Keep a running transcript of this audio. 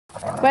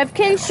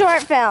Webkinz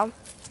short film.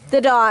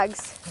 The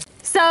dogs.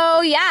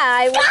 So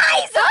yeah,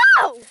 Guys!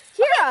 Oh!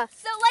 Kira!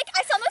 So like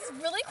I saw this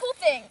really cool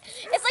thing.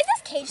 It's like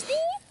this cage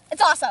thing.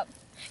 It's awesome.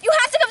 You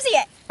have to come see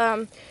it.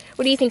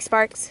 What do you think,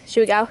 Sparks?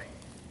 Should we go?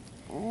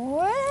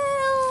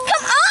 Well,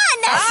 come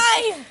on!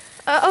 Hi!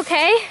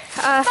 Okay.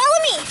 Follow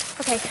me.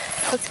 Okay,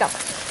 let's go.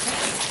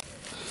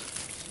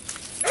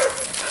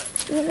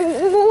 What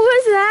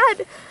was that?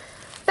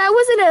 That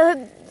wasn't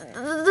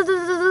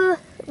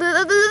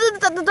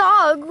the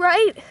dog,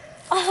 right?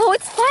 Oh,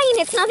 it's fine.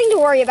 It's nothing to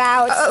worry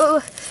about.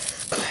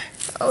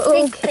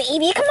 Big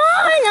baby, come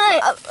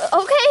on!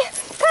 Okay,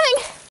 coming.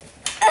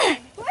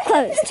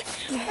 Closed.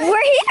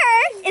 We're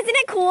here. Isn't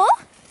it cool?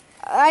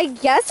 I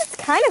guess it's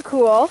kind of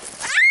cool.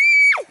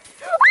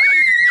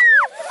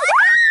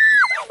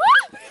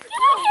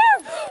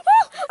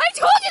 I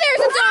told you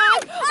there's a dog!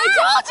 I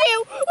told you!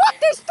 Look,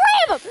 there's 3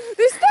 of them!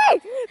 There's 3!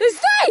 There's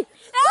 3!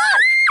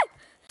 Look!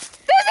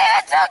 There's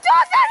even 2 dogs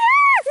out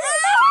here!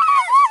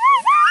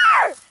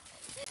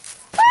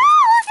 Oh,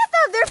 look at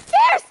them! They're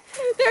fierce!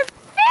 They're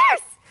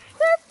fierce!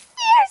 They're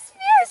fierce,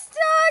 fierce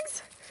dogs!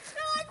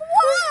 They're like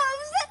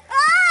wolves!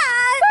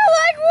 They're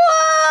like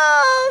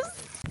wolves!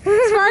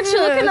 Sparks,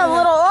 you're looking a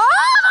little... Oh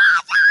my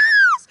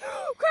gosh!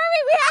 Kirby,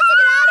 we have to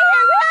get out of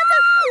here!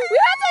 We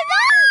have to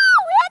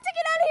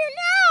get out of here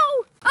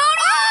now! Oh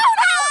no!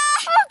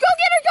 Oh, go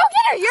get her! Go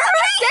get her! You're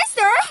my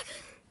sister!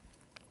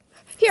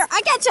 Here, I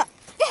got you!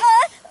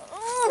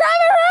 Grab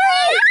her!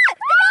 Hurry!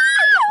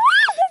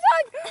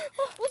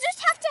 We'll just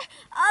have to,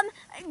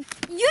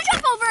 you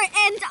jump over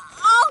and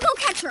I'll go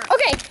catch her.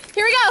 Okay,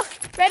 here we go.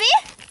 Ready?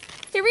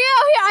 Here we go.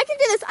 Here, I can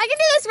do this. I can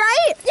do this,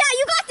 right? Yeah,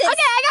 you got this.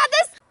 Okay, I got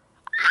this.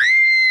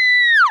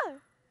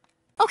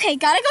 Okay,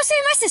 gotta go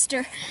save my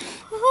sister.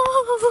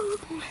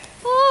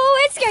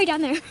 Oh, it's scary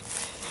down there.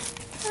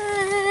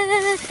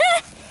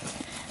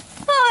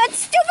 Oh, that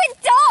stupid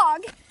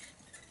dog.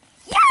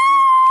 Yeah!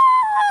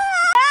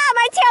 Ah,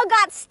 my tail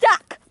got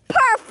stuck.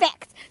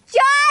 Perfect.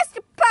 Just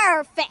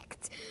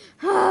perfect.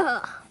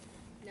 No.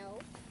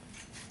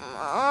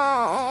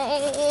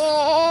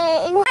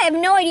 I have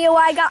no idea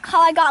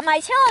how I got my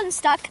tail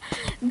unstuck,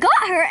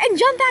 got her, and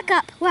jumped back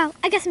up. Wow,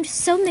 I guess I'm just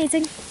so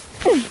amazing.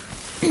 I'm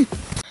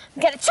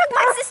gonna chuck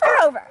my sister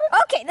over.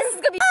 Okay, this is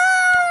gonna be...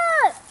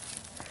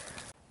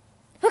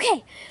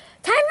 Okay,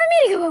 time for me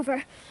to go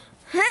over.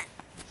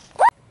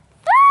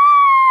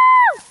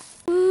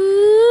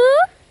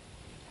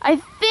 I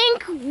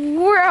think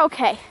we're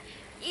okay.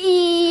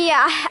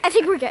 Yeah, I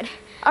think we're good.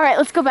 All right,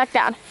 let's go back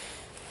down.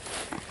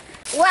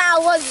 Wow,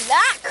 was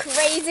that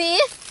crazy?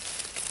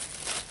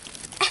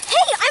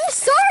 Hey, I'm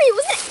sorry, it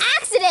was an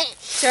accident.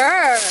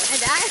 Sure.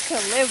 And I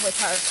can live with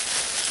her.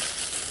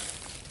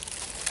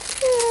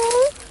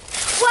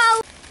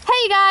 Well,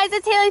 Hey guys,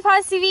 it's Haley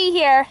Paz TV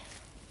here.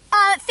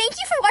 thank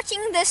you for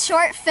watching this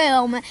short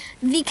film.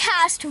 The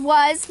cast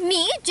was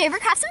me,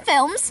 Jaebird Crafts and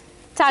Films.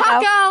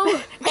 Taco.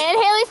 And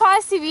Haley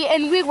Paz TV,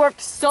 and we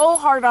worked so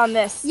hard on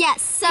this.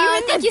 Yes, so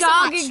Even thank the you so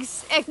dog much.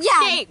 escaped.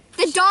 Yeah,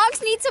 the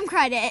dogs need some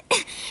credit.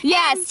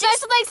 Yeah,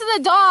 special thanks to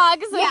the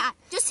dogs. Yeah,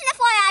 just an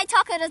FYI,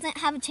 Taco doesn't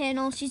have a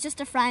channel. She's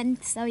just a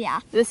friend, so yeah.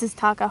 This is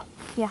Taco.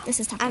 Yeah. This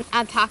is Taco.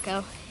 I'm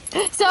Taco.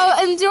 So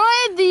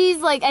enjoy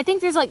these, I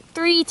think there's 2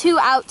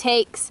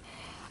 outtakes.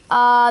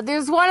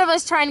 There's one of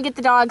us trying to get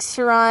the dogs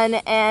to run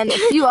and a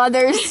few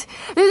others.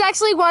 There's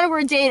actually one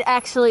where Jade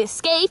actually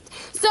escaped.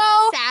 So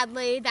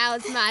Sadly, that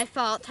was my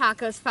fault,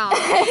 Taco's fault.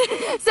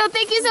 so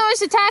thank you so much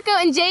to Taco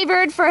and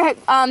Jaebird for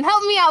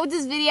helping me out with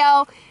this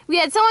video. We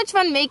had so much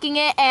fun making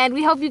it, and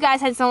we hope you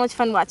guys had so much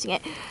fun watching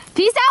it.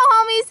 Peace out,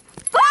 homies.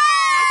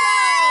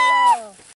 Bye!